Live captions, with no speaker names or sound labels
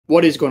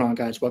What is going on,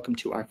 guys? Welcome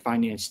to our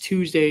Finance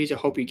Tuesdays. I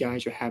hope you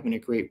guys are having a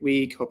great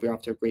week. Hope you're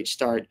off to a great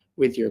start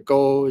with your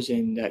goals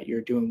and that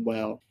you're doing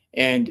well.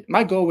 And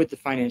my goal with the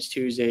Finance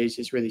Tuesdays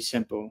is really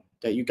simple,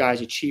 that you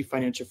guys achieve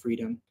financial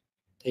freedom,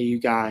 that you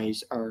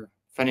guys are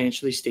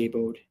financially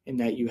stable, and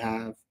that you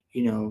have,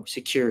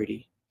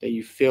 security, that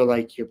you feel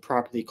like you're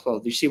properly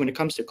clothed. You see, when it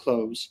comes to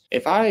clothes,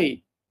 if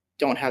I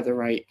don't have the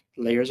right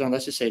layers on,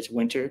 let's just say it's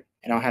winter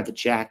and I don't have the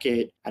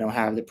jacket, I don't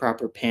have the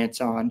proper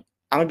pants on,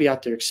 I'm gonna be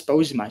out there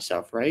exposing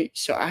myself, right?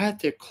 So I have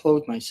to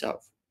clothe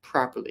myself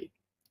properly.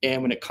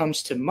 And when it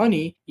comes to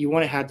money, you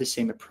want to have the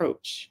same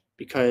approach,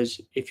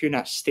 because if you're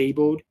not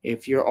stable,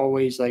 if you're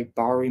always like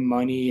borrowing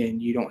money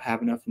and you don't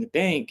have enough in the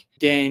bank,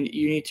 then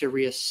you need to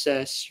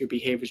reassess your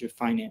behaviors with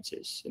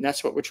finances. And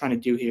that's what we're trying to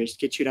do here, is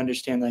get you to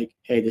understand, like,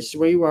 hey, this is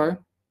where you are,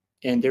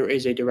 and there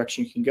is a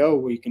direction you can go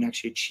where you can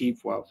actually achieve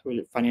wealth, where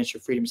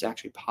financial freedom is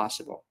actually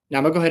possible. Now,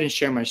 I'm going to go ahead and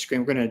share my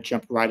screen. We're going to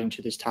jump right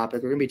into this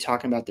topic. We're going to be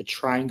talking about the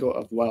triangle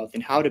of wealth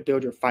and how to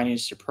build your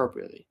finances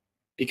appropriately.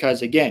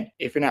 Because again,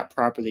 if you're not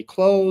properly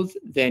clothed,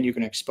 then you're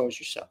going to expose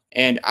yourself.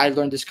 And I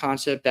learned this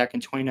concept back in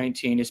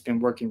 2019. It's been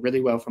working really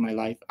well for my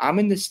life. I'm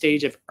in the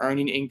stage of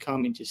earning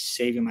income and just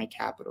saving my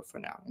capital for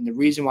now. And the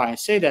reason why I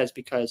say that is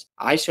because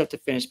I still have to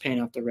finish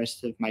paying off the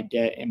rest of my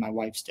debt and my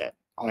wife's debt.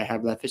 All I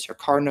have left is her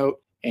car note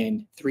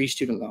and 3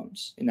 student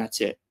loans, and that's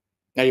it.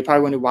 Now, you're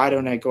probably wondering, why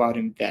don't I go out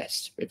and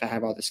invest if I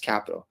have all this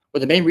capital?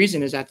 Well, the main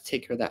reason is I have to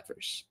take care of that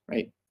first,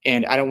 right?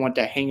 And I don't want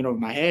that hanging over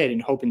my head and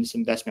hoping this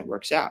investment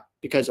works out,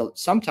 because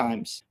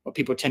sometimes what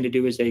people tend to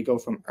do is they go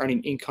from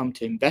earning income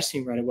to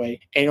investing right away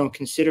and don't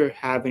consider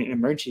having an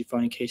emergency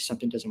fund in case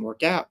something doesn't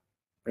work out,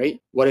 right?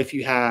 What if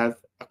you have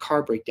a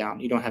car breakdown?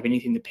 You don't have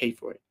anything to pay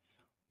for it.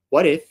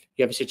 What if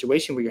you have a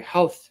situation where your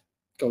health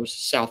goes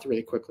south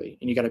really quickly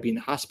and you got to be in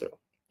the hospital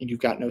and you've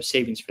got no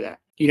savings for that?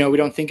 We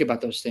don't think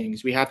about those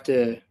things. We have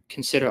to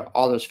consider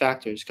all those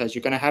factors, because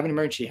you're going to have an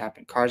emergency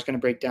happen. Car's going to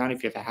break down.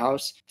 If you have a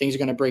house, things are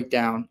going to break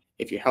down.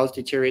 If your health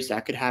deteriorates,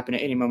 that could happen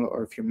at any moment.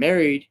 Or if you're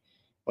married,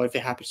 what if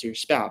it happens to your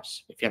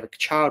spouse? If you have a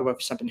child, what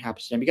if something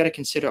happens to them? You got to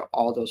consider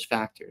all those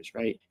factors,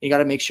 right? You got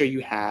to make sure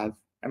you have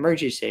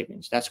emergency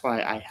savings. That's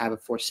why I have a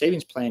forced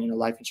savings plan and a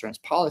life insurance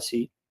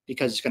policy,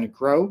 because it's going to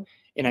grow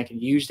and I can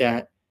use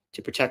that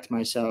to protect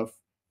myself,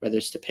 whether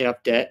it's to pay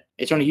off debt.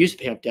 It's only used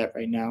to pay off debt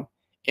right now.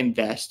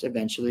 Invest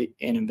eventually,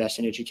 and invest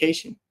in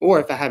education. Or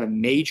if I have a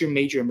major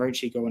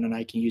emergency going on,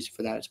 I can use it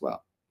for that as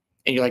well.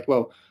 And you're like,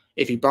 well,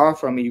 if you borrow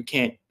from me, you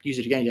can't use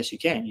it again. Yes, you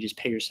can. You just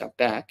pay yourself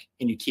back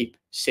and you keep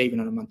saving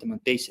on a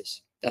month-to-month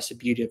basis. That's the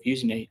beauty of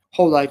using a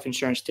whole life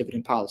insurance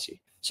dividend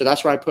policy. So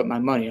that's where I put my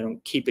money. I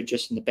don't keep it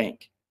just in the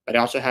bank, but I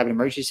also have an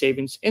emergency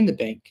savings in the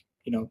bank,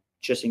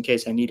 just in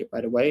case I need it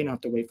right away and I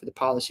have to wait for the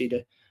policy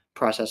to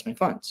process my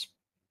funds.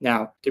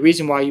 Now, the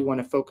reason why you want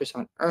to focus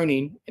on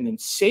earning and then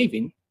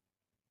saving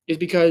is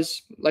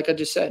because, like I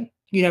just said,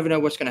 you never know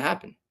what's going to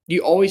happen.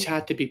 You always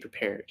have to be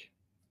prepared.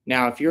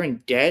 Now, if you're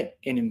in debt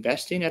and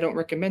investing, I don't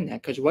recommend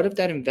that, because what if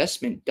that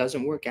investment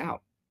doesn't work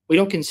out? We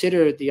don't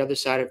consider the other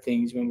side of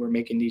things when we're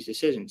making these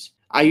decisions.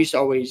 I used to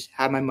always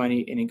have my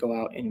money and then go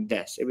out and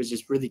invest. It was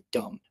just really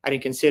dumb. I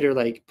didn't consider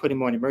like putting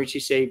more in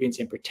emergency savings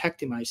and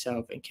protecting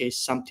myself in case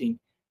something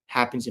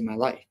happens in my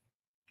life.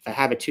 If I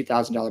have a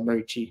 $2,000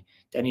 emergency,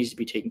 that needs to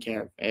be taken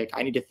care of.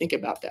 I need to think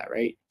about that,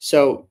 right?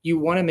 So you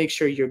want to make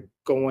sure you're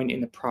going in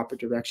the proper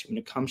direction when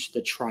it comes to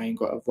the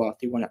triangle of wealth.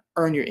 You want to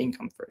earn your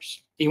income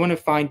first. You want to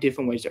find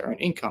different ways to earn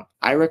income.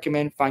 I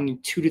recommend finding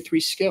 2 to 3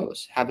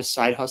 skills. Have a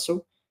side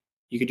hustle.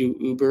 You can do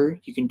Uber.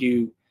 You can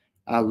do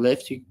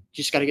Lyft. You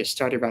just got to get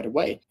started right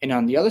away. And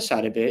on the other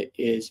side of it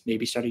is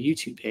maybe start a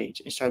YouTube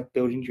page and start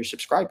building your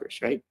subscribers,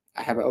 right?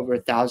 I have over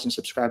 1,000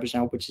 subscribers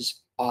now, which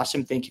is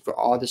awesome. Thank you for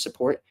all the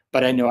support.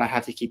 But I know I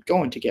have to keep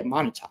going to get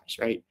monetized,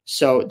 right?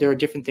 So there are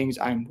different things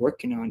I'm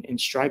working on and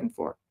striving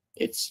for.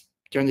 It's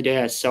during the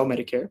day I sell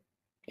Medicare,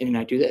 and then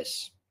I do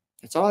this.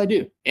 That's all I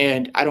do.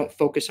 And I don't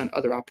focus on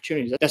other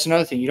opportunities. That's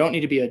another thing. You don't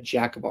need to be a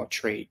jack of all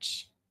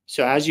trades.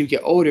 So as you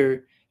get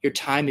older, your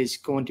time is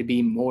going to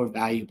be more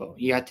valuable.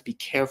 You have to be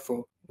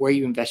careful where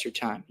you invest your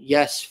time.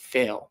 Yes,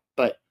 fail,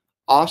 but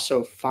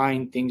also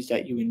find things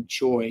that you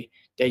enjoy,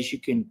 that you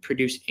can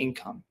produce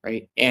income,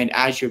 right? And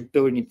as you're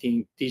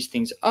building these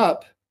things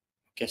up,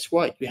 guess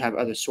what? You have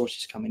other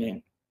sources coming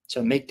in.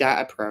 So make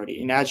that a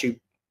priority. And as you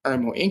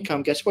earn more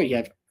income, guess what? You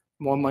have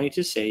more money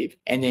to save.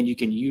 And then you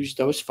can use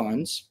those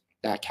funds,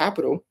 that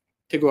capital,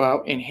 to go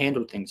out and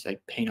handle things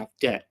like paying off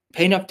debt.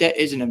 Paying off debt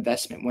is an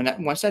investment.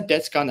 Once that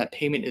debt's gone, that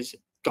payment is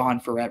gone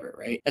forever,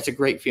 right? That's a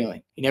great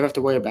feeling. You never have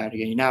to worry about it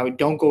again. Now,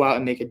 don't go out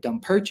and make a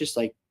dumb purchase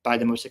like buy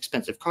the most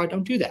expensive car.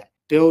 Don't do that.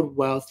 Build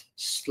wealth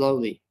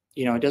slowly.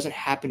 It doesn't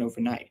happen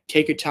overnight.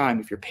 Take your time.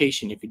 If you're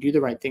patient, if you do the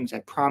right things, I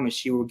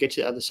promise you will get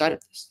to the other side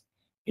of this.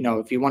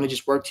 If you want to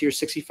just work till you're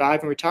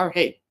 65 and retire,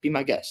 hey, be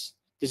my guest.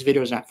 This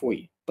video is not for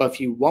you. But if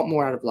you want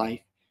more out of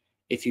life,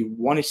 if you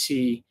want to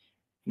see,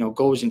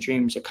 goals and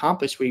dreams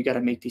accomplished, where you got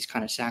to make these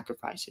kind of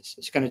sacrifices.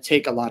 It's going to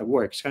take a lot of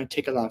work. It's going to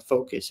take a lot of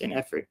focus and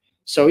effort.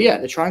 So yeah,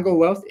 the triangle of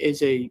wealth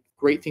is a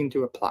great thing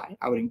to apply.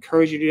 I would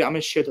encourage you to do that. I'm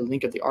going to share the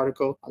link of the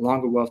article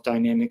along with Wealth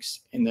Dynamics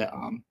in the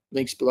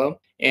links below.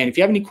 And if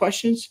you have any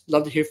questions,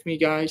 love to hear from you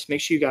guys. Make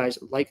sure you guys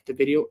like the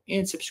video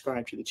and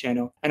subscribe to the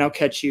channel, and I'll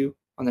catch you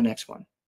on the next one.